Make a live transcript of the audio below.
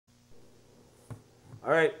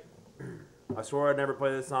Alright. I swore I'd never play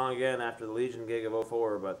this song again after the Legion gig of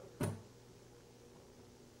 '04, but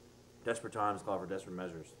desperate times call for desperate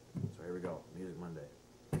measures. So here we go. Music Monday.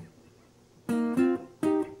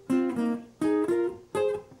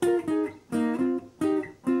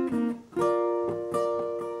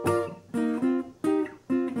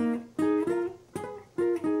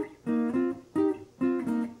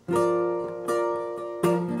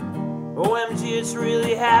 OMG, it's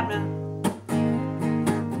really happening.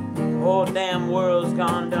 The whole damn world's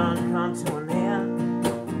gone done, come to an end.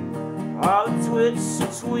 All the twits are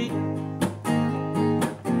tweeting,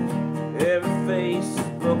 every face is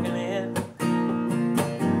broken in.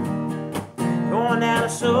 Going down to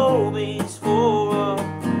Sobeys for a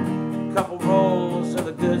couple rolls of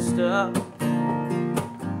the good stuff.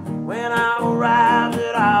 When I arrived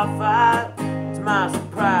at aisle 5, to my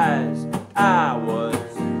surprise, I was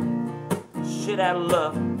shit out of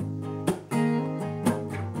luck.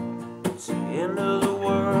 It's the end of the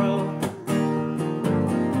world.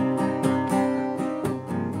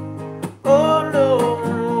 Oh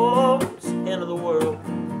no, it's the end of the world.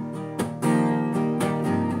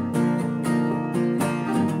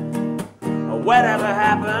 Whatever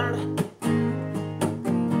happened?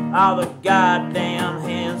 All the goddamn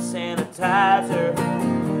hand sanitizer.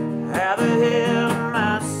 How the hell am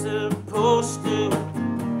I supposed to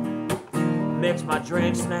mix my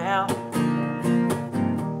drinks now?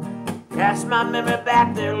 Cast my memory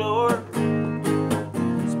back there, Lord.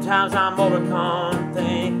 Sometimes I'm overcome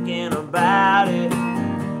thinking about it.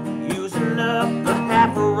 Using up a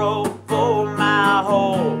half a rope for my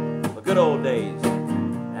whole the good old days.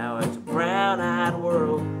 Now it's a brown-eyed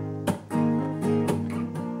world.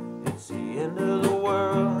 It's the end of the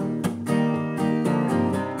world.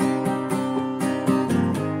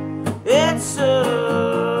 It's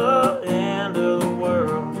the end of the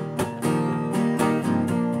world.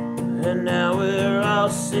 And now we're all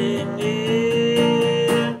singing.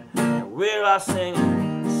 We're all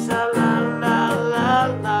singing.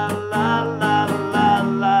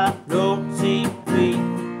 Sha-la-la-la-la-la-la-la-la. No TP.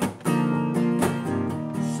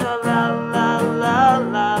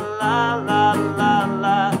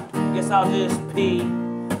 Sha-la-la-la-la-la-la-la. Guess I'll just pee.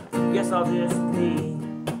 Guess I'll just pee.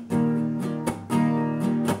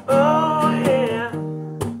 Oh yeah.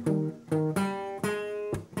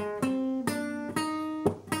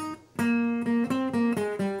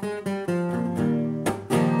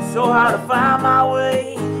 So hard to find my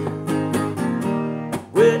way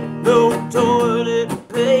with no toilet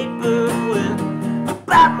paper, with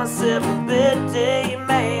about myself a bidet,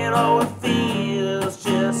 man. Oh, it feels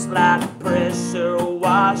just like a pressure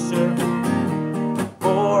washer.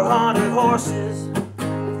 400 horses,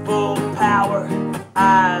 full power,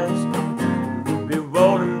 eyes be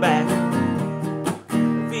rolling back.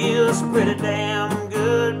 Feels pretty damn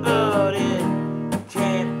good, but it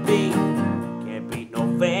can't beat no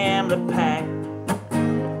family pack.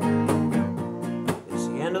 It's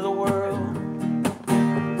the end of the world.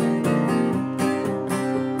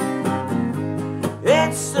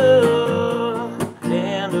 It's the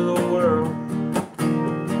end of the world.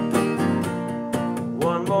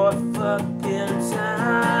 One more fucking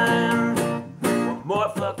time. One more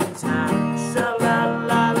fucking time.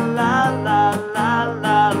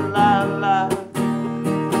 Sha-la-la-la-la-la-la-la.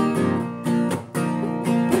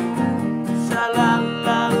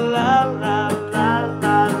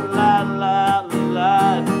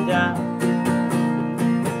 Sha-la-la-la-la-la-la-la-la-la-da.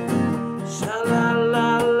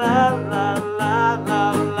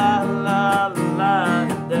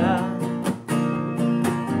 Sha-la-la-la-la-la-la-la-la-da.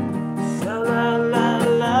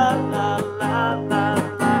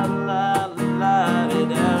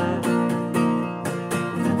 Sha-la-la-la-la-la-la-la-la-da.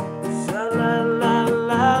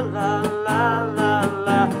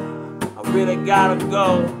 Sha-la-la-la-la-la-la. I really gotta go.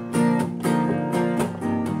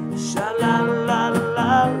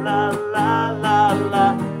 Sha-la-la-la-la-la-la.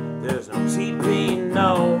 There's no TP,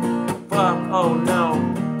 no. Fuck, oh no.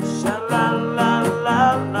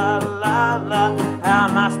 Sha-la-la-la-la-la-la. How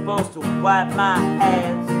am I supposed to wipe my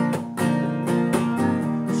ass?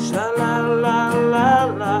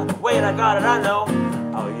 Sha-la-la-la-la. Wait, I got it, I know.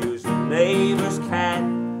 I'll use the neighbor's cat.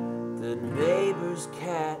 The neighbor's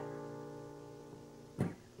cat.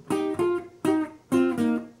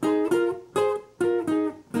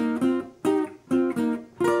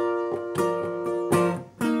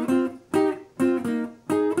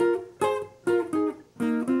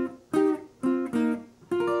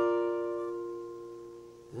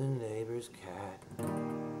 The neighbor's cat.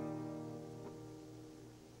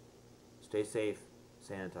 Stay safe,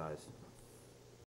 sanitize.